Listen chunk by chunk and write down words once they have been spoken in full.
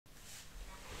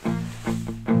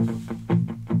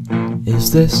Is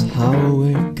this how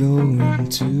we're going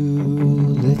to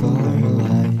live our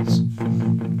lives?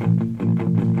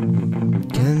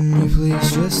 Can you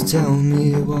please just tell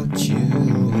me what you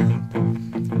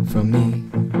want from me?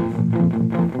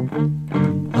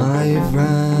 I've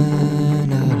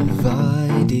ran out of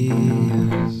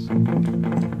ideas.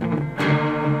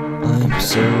 I'm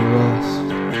so lost.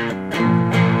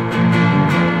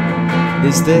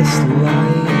 Is this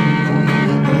life?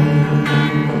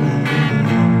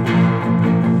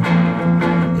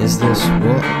 Is this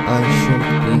what I should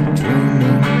be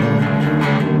dreaming of?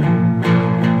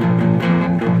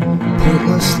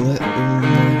 Pointless little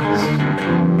nights,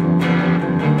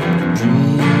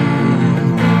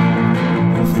 dreaming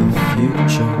of the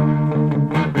future.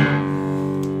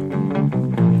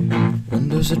 When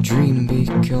does a dream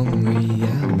become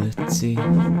reality?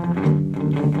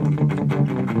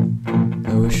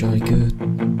 I wish I could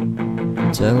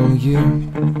tell you.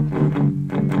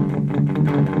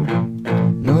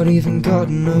 Not even God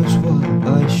knows what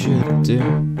I should do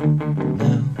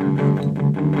now.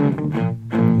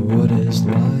 What is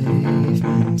life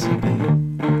meant to be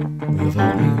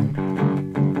without you?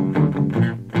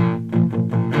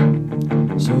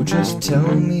 So just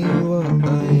tell me what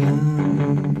I am,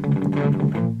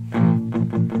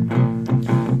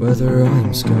 whether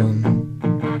I'm scum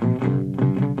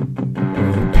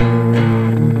or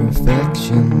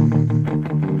perfection.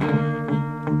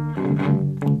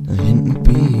 A hint would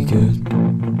be good.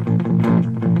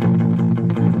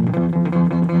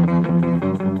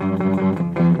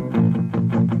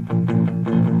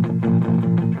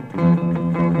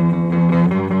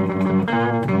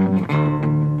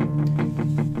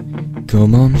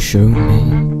 Come on, show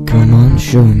me, come on,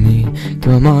 show me,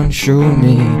 come on, show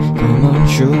me, come on,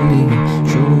 show me,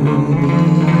 show me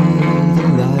the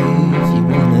life you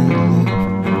wanna live.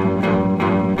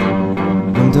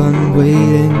 I'm done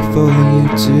waiting for you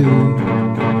to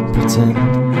pretend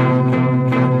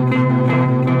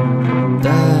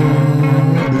that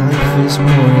life is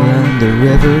more than the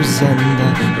rivers and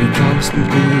that we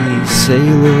constantly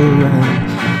sail around.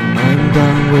 I'm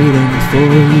done waiting for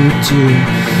you to,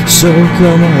 so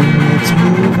come on, let's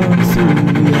move on through,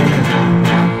 yeah.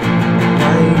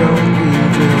 Why don't we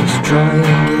just try and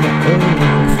get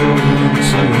along for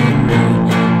once anyway?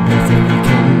 Nothing we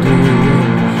can do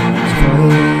is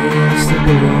place the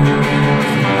world.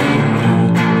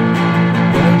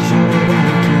 Why should I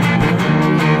keep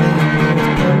dreaming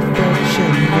of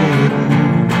perfection, baby?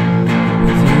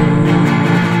 With you,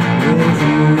 with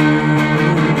you.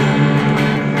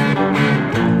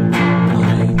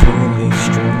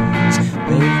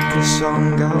 Make a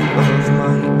song out of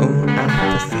my own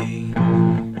apathy,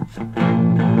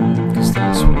 'cause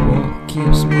that's what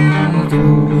keeps me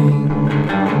going.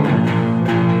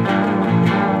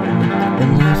 When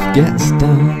life gets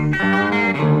down,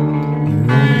 you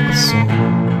write a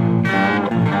song.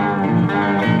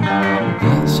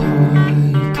 That's how I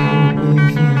cope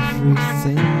with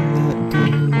everything that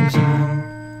goes on.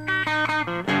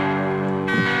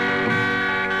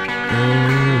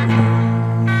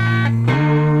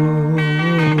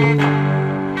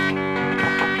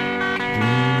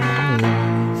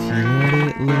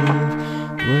 Love,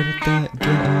 where did that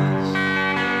get us?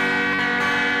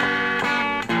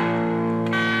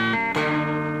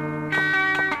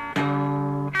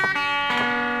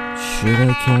 Should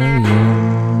I carry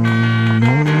on?